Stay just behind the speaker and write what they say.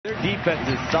defense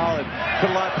is solid. Put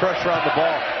a lot of pressure on the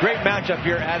ball. Great matchup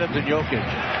here, Adams and Jokic.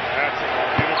 That's a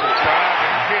beautiful drive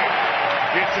and kick.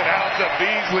 Gets it out to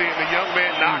Beasley, and the young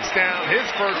man knocks down his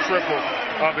first triple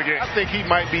of the game. I think he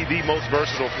might be the most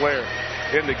versatile player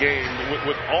in the game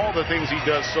with all the things he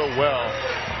does so well.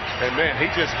 And man, he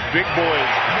just big boy,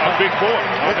 a big boy.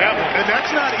 And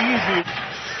that's not easy.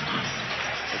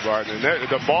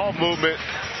 The ball movement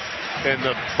and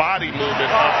the body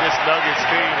movement of this Nuggets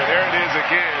team, and there it is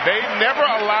again. They never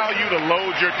allow you to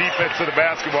load your defense to the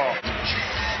basketball.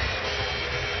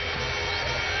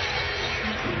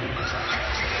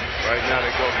 Right now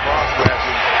they go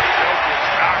cross-grabbing. Jokic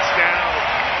knocks down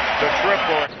the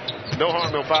triple. No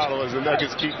harm, no foul as the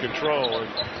Nuggets keep control. What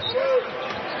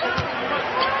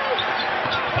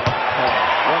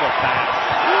a pass.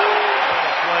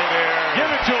 Play there. Give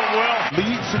it to him, Will.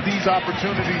 Leads to these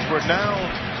opportunities where now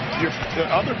the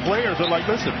other players are like,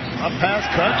 listen, I'm past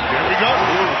cut. Here we go.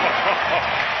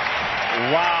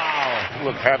 Wow.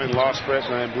 Look, having lost Fred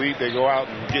VanVleet, they go out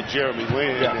and get Jeremy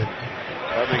Lin. Yeah. And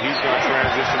I think he's going to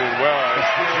transition in well.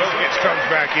 Jokic comes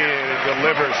back in and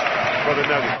delivers for the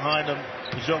Nuggets. Behind him,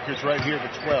 Jokic right here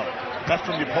with 12. That's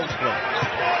from your post play.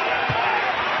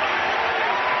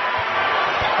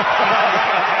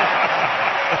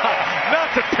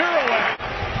 Not the pirouette.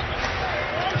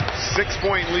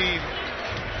 6-point lead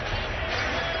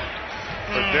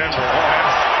for Denver.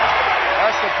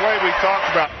 That's the play we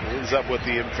talked about. Ends up with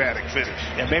the emphatic finish.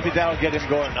 Yeah, maybe that'll get him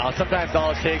going. Now, sometimes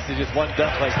all it takes is just one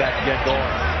dunk like that to get going.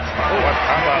 How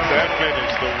about that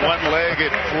finish? The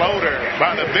one-legged floater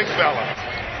by the big fella.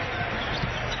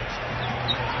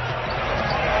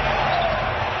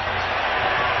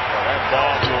 Well, that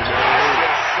ball movement is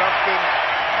just something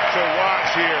to watch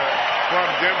here from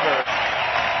Denver.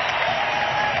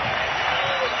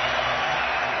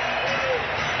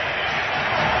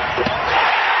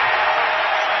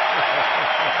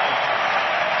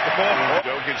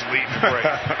 Jokic lead the break.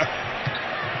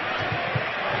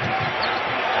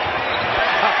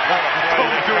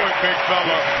 Don't do it, big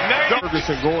fella.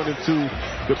 Ferguson going into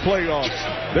the playoffs,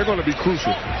 they're going to be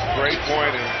crucial. Great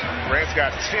point, and Grant's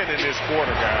got 10 in this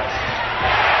quarter, guys.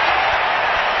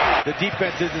 The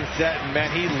defense isn't set, and man,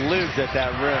 he lives at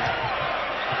that rim.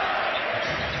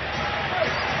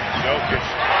 Jokic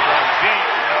from deep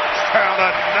knocks down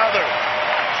another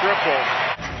triple.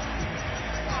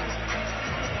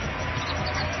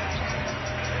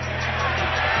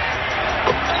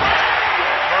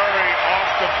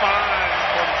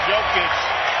 Jokic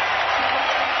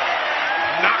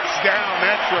knocks down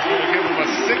that triple to give him a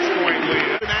 6-point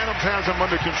lead. Adams has him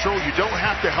under control. You don't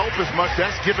have to help as much.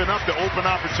 That's giving up the open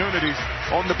opportunities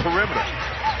on the perimeter. How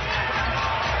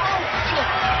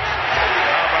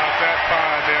about that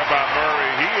find there by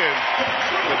Murray? He and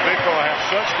the big fella have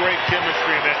such great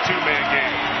chemistry in that two-man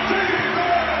game.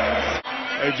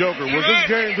 Hey, Joker, was this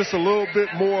game just a little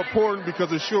bit more important because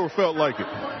it sure felt like it?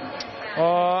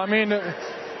 I mean,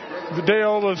 they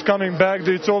always coming back.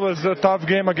 It's always a tough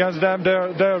game against them.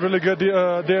 They're really good.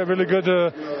 They're a really good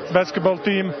basketball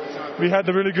team. We had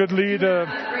a really good lead.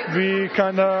 We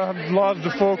kind of lost the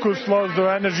focus, lost the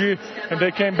energy, and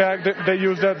they came back. They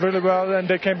used that really well, and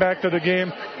they came back to the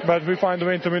game. But we find a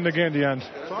way to win the game in the end.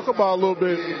 Talk about a little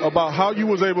bit about how you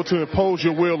was able to impose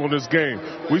your will on this game.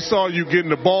 We saw you getting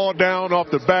the ball down off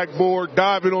the backboard,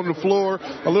 diving on the floor,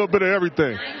 a little bit of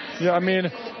everything. Yeah, I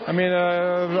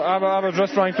was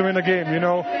just trying to win the game, you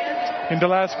know. In the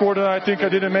last quarter, I think I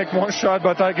didn't make one shot,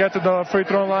 but I get to the free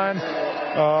throw line.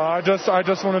 I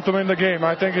just wanted to win the game.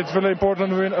 I think it's really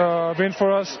important win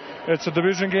for us. It's a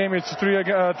division game. It's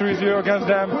 3-0 against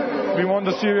them. We won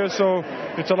the series, so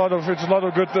it's a lot of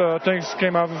good things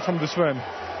came out from this win.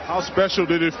 How special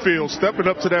did it feel stepping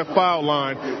up to that foul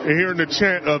line and hearing the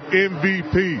chant of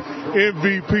MVP,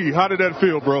 MVP? How did that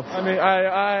feel, bro? I mean,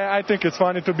 I think it's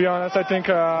funny, to be honest. I think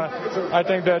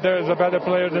that there is a better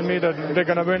player than me that they're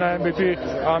gonna win an MVP.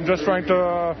 I'm just trying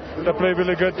to play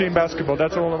really good team basketball.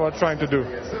 That's all I'm trying to do.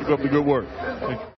 Keep up the good work.